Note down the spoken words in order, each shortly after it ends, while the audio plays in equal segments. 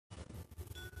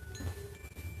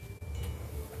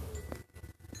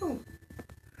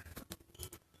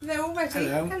Hello already.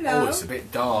 Hello. Hello. Oh, it's a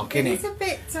bit dark, isn't it? It's a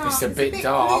bit dark. It's a bit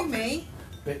dark. Gloomy.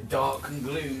 Bit dark and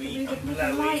gloomy. We need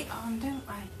a light on, don't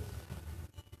we?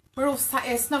 We're all sat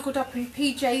here snuggled up in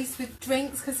PJs with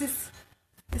drinks because it's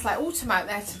like autumn out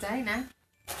there today now.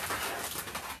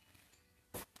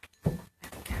 There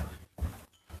we go.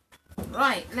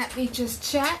 Right, let me just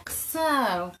check.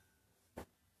 So,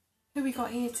 who we got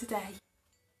here today?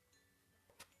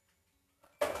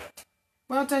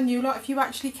 Well done, you lot. If you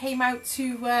actually came out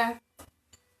to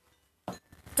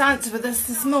dance with us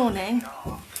this morning.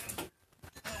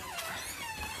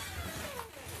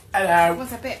 Hello. It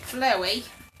was a bit blowy.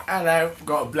 Hello.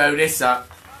 Got to blow this up.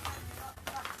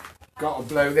 Got to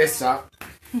blow this up.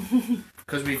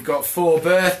 Because we've got 4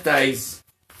 birthdays.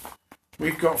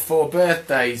 We've got 4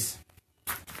 birthdays.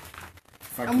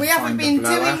 And we haven't been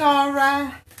doing our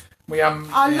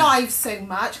lives so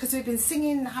much because we've been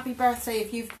singing happy birthday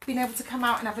if you've been able to come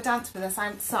out and have a dance with us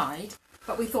outside.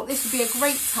 But we thought this would be a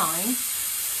great time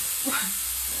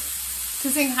to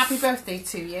sing happy birthday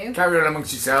to you. Carry on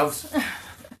amongst yourselves.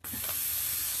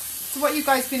 So what you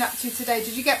guys been up to today?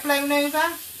 Did you get blown over?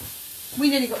 We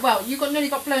nearly got, well, you nearly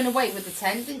got blown away with the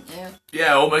tent, didn't you?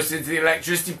 Yeah, almost into the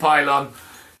electricity pylon.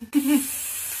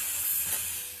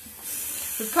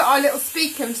 We put our little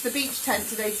speaker into the beach tent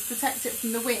today to protect it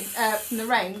from the wind, from the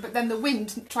rain, but then the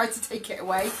wind tried to take it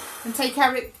away and take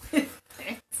Eric with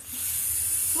it.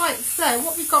 Right, so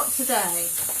what we got today?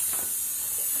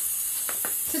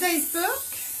 Today's book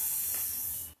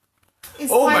is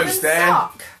Almost Simon's there.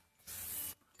 Sock.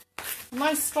 A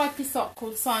nice stripy sock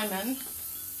called Simon.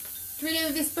 Do we know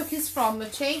who this book is from,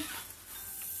 Muchie?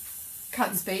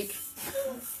 Can't speak.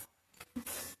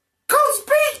 Can't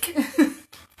speak!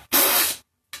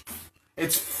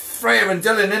 It's Freya and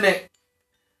Dylan, isn't it?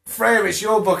 Freya, it's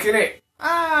your book, isn't it?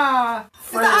 Ah,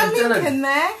 is that a Lincoln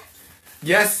there?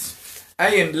 Yes.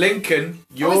 Hey, and Lincoln,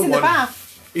 your he's in one. the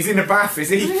bath. He's in the bath, is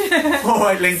he? All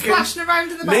right, Lincoln. Splashing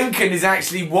around in the bath. Lincoln is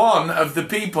actually one of the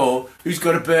people who's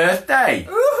got a birthday.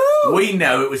 Woohoo! We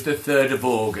know it was the 3rd of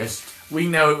August. We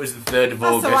know it was the 3rd of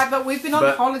August. That's alright, but we've been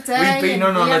on holiday. We've been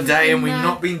on holiday and we've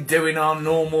not been doing our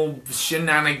normal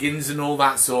shenanigans and all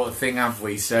that sort of thing, have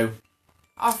we? So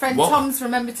our friend Tom's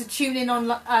remembered to tune in on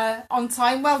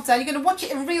time. Well done. You're going to watch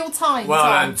it in real time. Well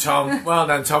done, Tom. Well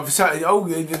done, Tom. Oh,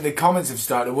 the comments have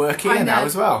started working here now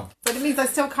as well. But it means I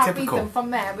still can't Typical. read them from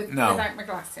there without my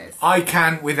glasses. I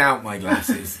can without my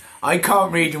glasses. I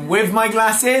can't read them with my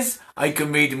glasses. I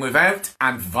can read them without,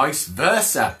 and vice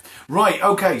versa. Right,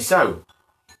 okay, so.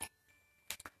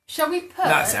 Shall we put...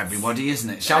 That's everybody, isn't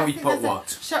it? Shall we put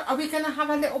what? Are we going to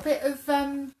have a little bit of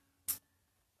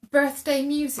birthday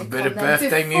music? A bit of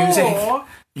birthday music?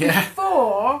 Yeah.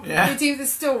 Before we do the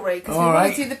story, because we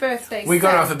want to do the birthday We've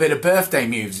got to have a bit of birthday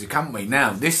music, haven't we?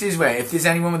 Now, this is where, if there's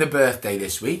anyone with a birthday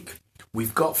this week,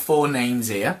 we've got 4 names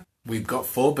here. We've got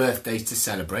 4 birthdays to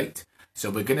celebrate. So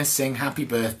we're going to sing happy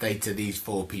birthday to these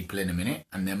 4 people in a minute,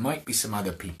 and there might be some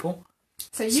other people.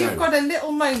 So you've got a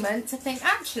little moment to think,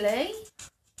 actually,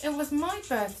 it was my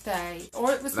birthday,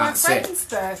 or it was my friend's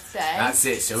birthday. That's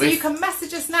it. So you can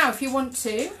message us now if you want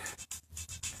to.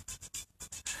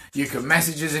 You can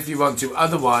message us if you want to.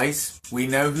 Otherwise, we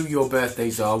know who your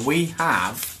birthdays are. We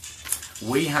have.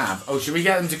 Oh, should we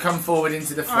get them to come forward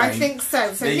into the frame? I think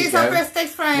so. So here's our birthday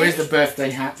frame. Where's the birthday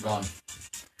hat gone?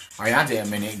 I had it a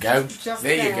minute ago.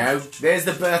 There you go. There's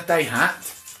the birthday hat.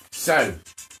 So,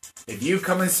 if you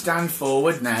come and stand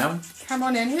forward now. Come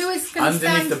on in. Who is going to stand forward?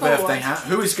 Underneath the birthday hat.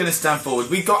 Who is going to stand forward?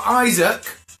 We've got Isaac.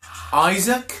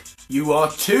 Isaac, you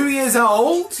are 2 years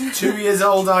old. 2 years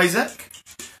old, Isaac.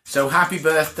 So, happy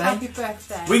birthday. Happy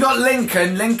birthday. We got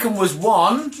Lincoln. Lincoln was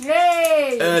 1.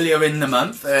 Yay! Earlier in the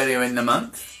month.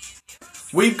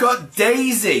 We've got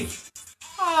Daisy.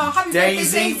 Oh, happy birthday,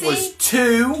 Daisy. Was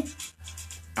 2.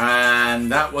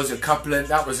 And that was a couple of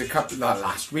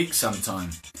last week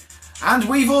sometime. And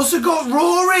we've also got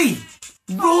Rory.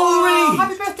 Oh,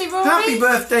 happy birthday, Rory. Happy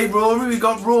birthday, Rory. We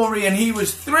got Rory and he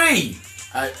was 3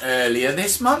 earlier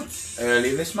this month.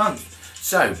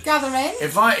 So gather in.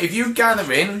 If you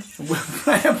gather in, we'll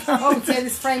play about. Oh dear,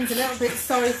 this frame's a little bit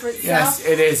sorry for itself. Yes,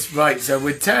 it is. Right, so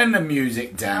we'll turn the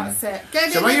music down. That's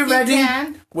it. So are you ready?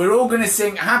 We're all going to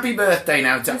sing happy birthday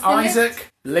now to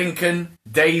Isaac, Lincoln,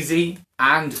 Daisy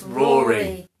and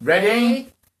Rory.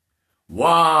 Ready?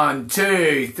 1,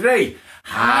 2, 3.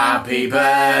 Happy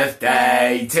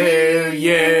birthday to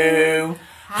you.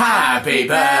 Happy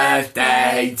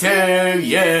birthday to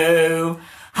you.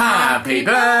 Happy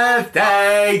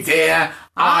birthday, dear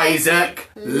Isaac,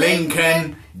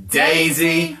 Lincoln,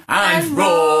 Daisy and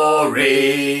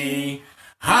Rory.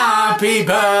 Happy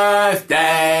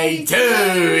birthday to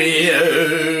you.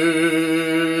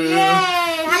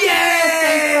 Yay!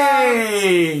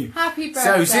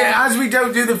 birthday. So, as we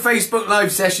don't do the Facebook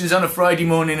live sessions on a Friday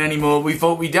morning anymore, we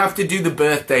thought we'd have to do the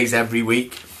birthdays every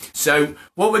week. So,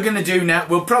 what we're going to do now,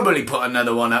 we'll probably put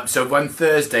another one up. So, one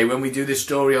Thursday, when we do the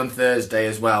story on Thursday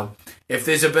as well, if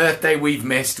there's a birthday we've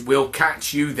missed, we'll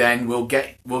catch you then. We'll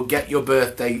get your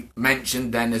birthday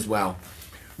mentioned then as well.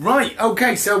 Right,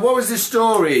 okay, so what was the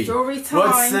story? Story time.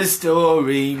 What's the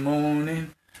story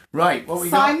morning? Right, what we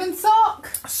got? Simon Sock.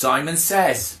 Simon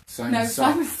Says. Simon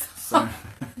Sock.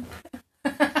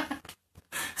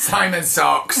 Simon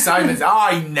Sock. Simon's.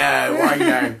 I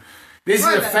know. This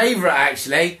is a favourite,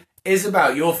 actually.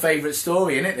 Isabel, your favourite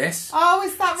story, isn't it, this? Oh,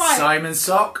 is that right? Simon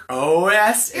Sock. Oh,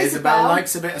 yes. Isabel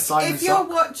likes a bit of Simon Sock. If you're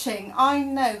watching, I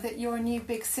know that you're a new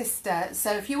big sister.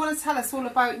 So if you want to tell us all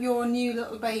about your new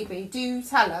little baby, do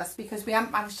tell us, because we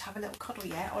haven't managed to have a little cuddle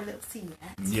yet or a little see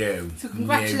yet. No. So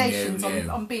congratulations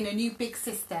on being a new big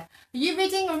sister. Are you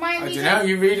reading or am I reading? I don't know.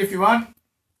 You read if you want.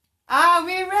 Are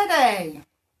we ready?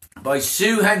 By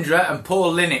Sue Hendra and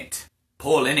Paul Linnett.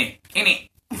 Paul Linnett.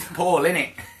 Paul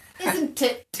Linnett. Isn't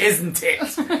it? Isn't it?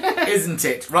 Isn't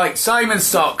it? Right, Simon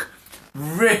Sock,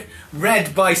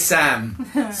 read by Sam.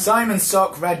 Simon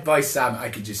Sock, read by Sam. I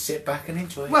could just sit back and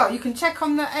enjoy it. Well, you can check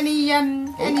on any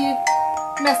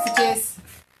messages.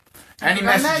 Any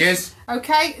messages?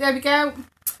 Okay, there we go.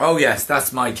 Oh yes,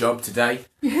 that's my job today.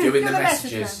 Doing the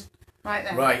messages. Right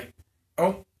then. Right.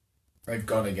 Oh, they've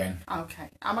gone again.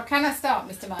 Okay. Can I start,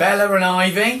 Mr. Mike? Bella and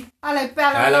Ivy. Hello,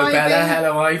 Bella. Hello, and Bella. Ivy.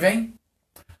 Hello, Ivy.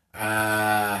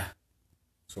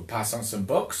 So we'll pass on some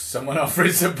books. Someone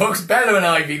offering some books. Bella and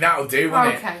Ivy, that'll do,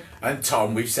 won't it? And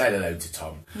Tom, we've said hello to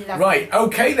Tom. Right,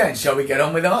 okay then, shall we get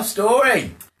on with our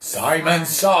story? Simon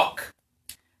Sock.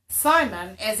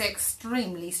 Simon is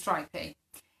extremely stripy.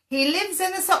 He lives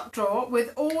in the sock drawer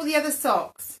with all the other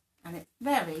socks, and it's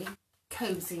very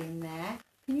cosy in there.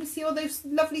 Can you see all those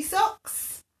lovely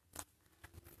socks?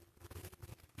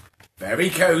 Very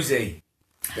cosy.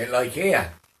 A bit like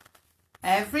here.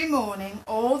 Every morning,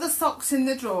 all the socks in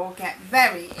the drawer get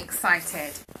very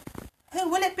excited. Who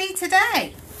will it be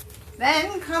today?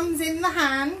 Then comes in the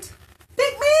hand,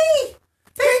 pick me!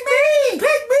 Pick me!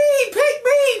 Pick me! Pick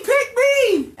me! Pick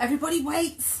me! Everybody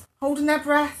waits, holding their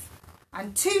breath,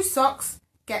 and 2 socks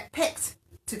get picked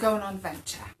to go on an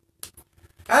adventure.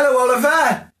 Hello,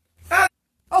 Oliver!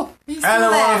 Oh, he's still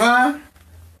Hello, there. Oliver!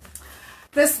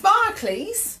 The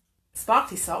sparkly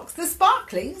socks, the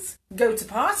sparklies go to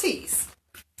parties.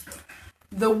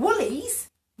 The woolies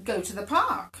go to the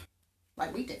park,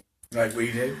 like we did. Like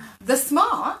we do. The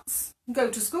smarts go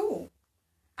to school.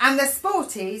 And the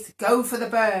sporties go for the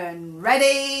burn.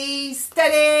 Ready,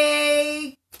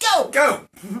 steady, go! Go!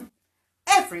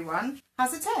 Everyone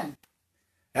has a turn.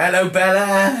 Hello,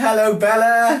 Bella. Hello,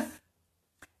 Bella.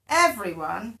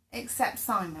 Everyone except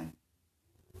Simon.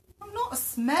 I'm not a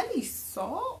smelly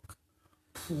sock.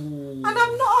 And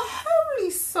I'm not a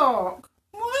holy sock.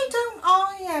 Why don't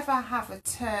I ever have a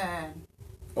turn?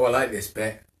 Oh, I like this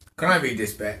bit. Can I read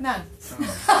this bit? No.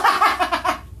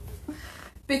 Oh.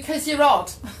 Because you're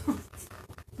odd.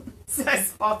 Says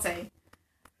Spotty.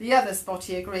 The other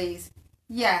Spotty agrees.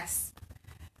 Yes.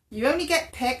 You only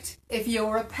get picked if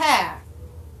you're a pair.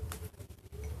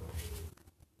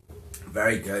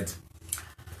 Very good.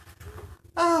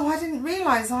 Oh, I didn't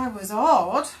realise I was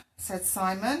odd, said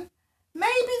Simon.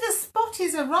 Maybe the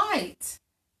Spotties are right.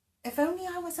 If only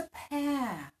I was a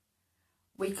pair.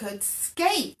 We could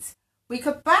skate. We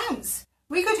could bounce.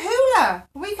 We could hula.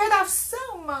 We could have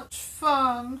so much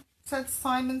fun, said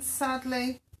Simon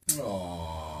sadly.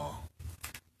 Aww.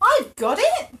 I've got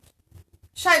it,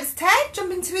 shouts Ted,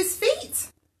 jumping to his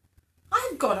feet.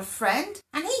 I've got a friend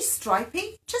and he's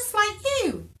stripy, just like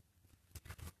you.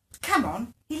 Come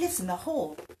on, he lives in the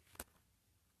hall.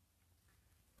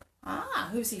 Ah,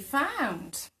 who's he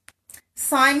found?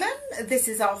 Simon, this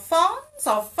is Alphonse.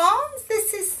 Alphonse,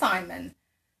 this is Simon.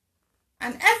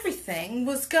 And everything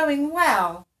was going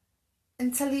well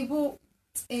until he walked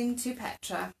into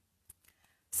Petra.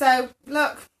 So,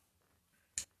 look,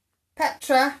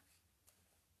 Petra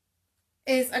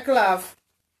is a glove.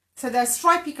 So they're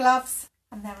stripy gloves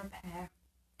and they're a pair.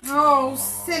 Oh,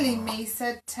 silly me,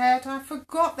 said Ted. I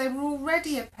forgot they were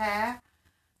already a pair.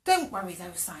 Don't worry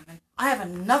though, Simon. I have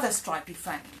another stripy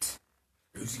friend.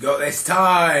 Who's got this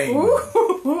time?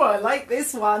 Ooh, I like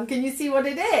this one. Can you see what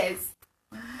it is?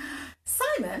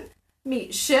 Simon,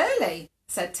 meet Shirley,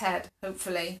 said Ted,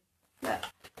 hopefully. Look.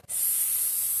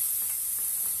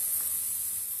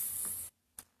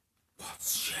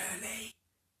 What's Shirley?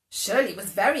 Shirley was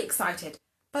very excited,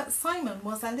 but Simon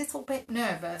was a little bit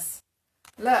nervous.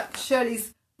 Look,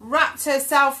 Shirley's wrapped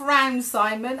herself round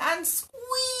Simon and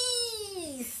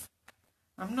squeezed.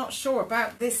 I'm not sure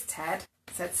about this, Ted.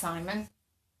 said Simon.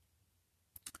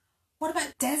 What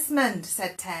about Desmond,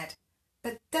 said Ted.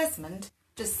 But Desmond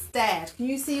just stared. Can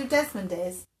you see who Desmond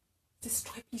is? It's a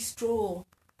stripy straw.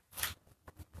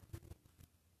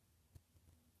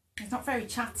 He's not very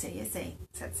chatty, is he?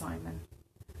 Said Simon.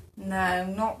 No,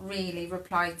 not really,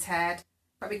 replied Ted.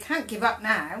 But we can't give up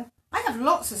now. I have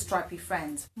lots of stripy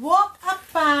friends. What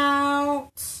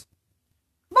about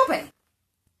Bobby?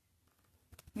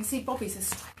 You see, Bobby's a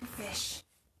stripy fish.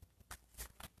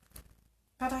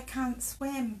 But I can't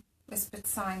swim, whispered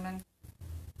Simon.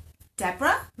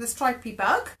 Deborah, the stripy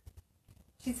bug?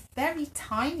 She's very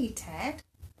tiny, Ted.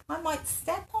 I might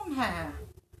step on her.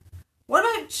 What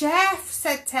about Jeff,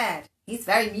 said Ted. He's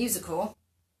very musical.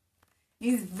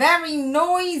 He's very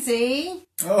noisy.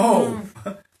 Oh.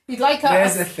 He'd like us.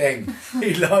 There's a thing.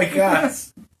 He'd like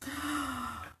us.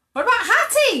 What about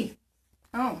Hattie?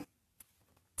 Oh,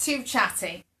 too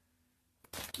chatty.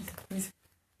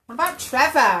 What about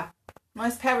Trevor?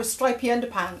 Nice pair of stripy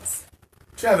underpants.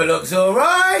 Trevor looks all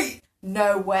right.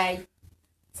 No way.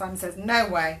 Simon says, no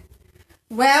way.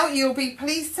 Well, you'll be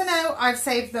pleased to know I've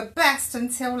saved the best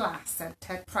until last, said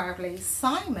Ted proudly.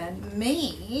 Simon,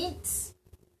 meet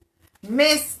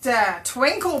Mr.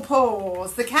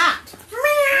 Twinklepaws, the cat.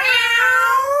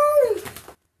 Meow!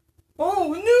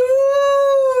 Oh,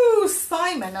 no!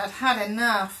 Simon had had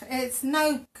enough. It's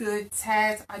no good,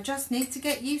 Ted. I just need to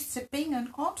get used to being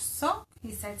an odd sock,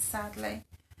 he said sadly.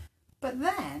 But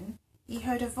then he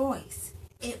heard a voice.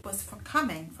 It was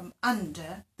coming from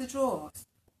under the drawers.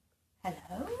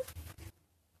 Hello?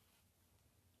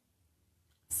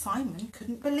 Simon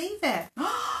couldn't believe it.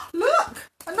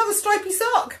 Look! Another stripy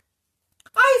sock!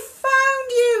 I found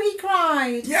you, he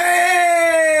cried.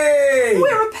 Yay!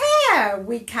 We're a pair.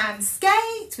 We can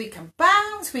skate, we can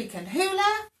bounce, we can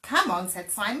hula. Come on, said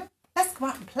Simon. Let's go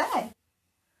out and play.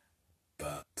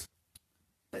 But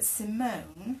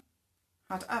Simone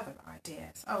had other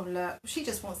ideas. Oh, look, she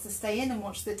just wants to stay in and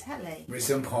watch the telly. with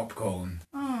some popcorn.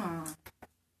 Oh,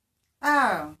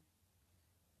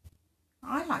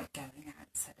 I like going out,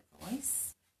 said a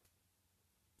voice.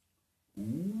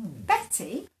 Ooh.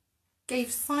 Betty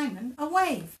gave Simon a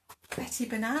wave. Betty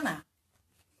Banana.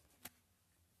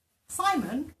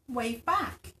 Simon waved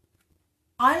back.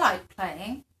 I like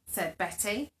playing, said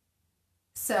Betty.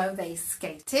 So they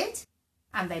skated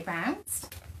and they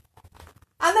bounced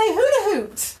and they hula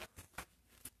hooped.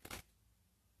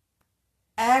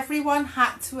 Everyone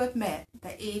had to admit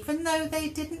that even though they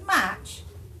didn't match,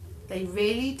 they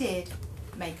really did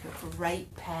make a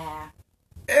great pair.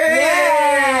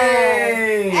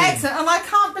 Hey! Yeah. Excellent. And I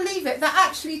can't believe it that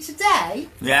actually today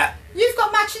you've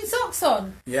got matching socks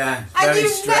on. Yeah, and very you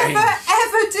strange. never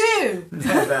ever do.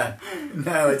 Never.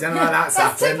 No, I don't know how that's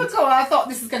happened. Typical. I thought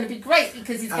this is going to be great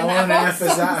because he's going to have How on on earth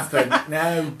has socks. that happened?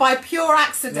 No. By pure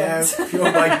accident.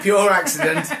 No, by pure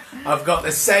accident, I've got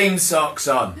the same socks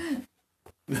on.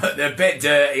 Look, they're a bit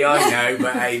dirty, I know,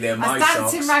 but hey, they're my That's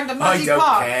socks. dancing round a I muddy don't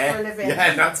park care. for a living.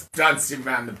 Yeah, that's dancing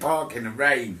round the park in the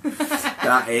rain.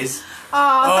 That is.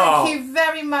 Oh, thank you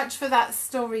very much for that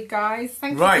story, guys.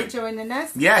 Thank you for joining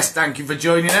us. Yes, thank you for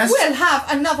joining us. We'll have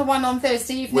another one on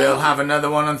Thursday evening. We'll have another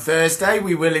one on Thursday.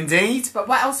 We will indeed. But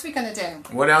what else are we going to do?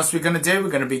 What else are we going to do? We're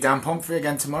going to be down Pomfrey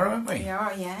again tomorrow, aren't we?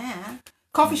 Yeah, yeah.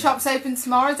 Coffee shop's open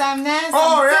tomorrow down there. So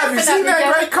oh, yeah, have you seen that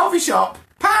going. great coffee shop?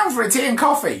 £1 for a tea and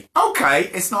coffee.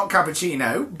 Okay, it's not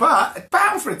cappuccino, but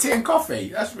 £1 for a tea and coffee.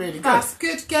 That's really good. That's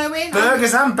good going.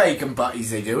 Burgers and bacon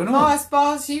butties they do and all.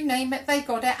 Bars, you name it, they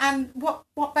got it. And what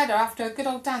better after a good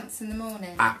old dance in the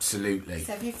morning? Absolutely.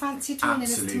 So if you fancy joining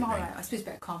us tomorrow, I suppose you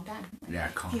better calm down. Yeah,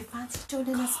 calm. If you fancy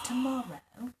joining us tomorrow,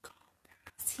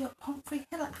 see you at Pomfrey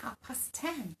Hill at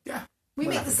 10:30. Yeah. We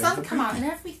make the sun come out and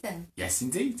everything. Yes,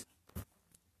 indeed.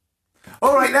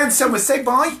 All right then, so we'll say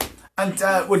bye. And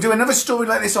we'll do another story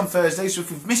like this on Thursday. So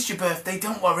if we've missed your birthday,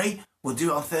 don't worry. We'll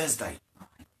do it on Thursday.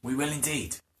 We will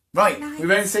indeed. Right, we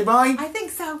ready to say bye? I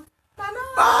think so.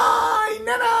 Bye-bye. Bye,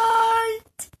 Nana.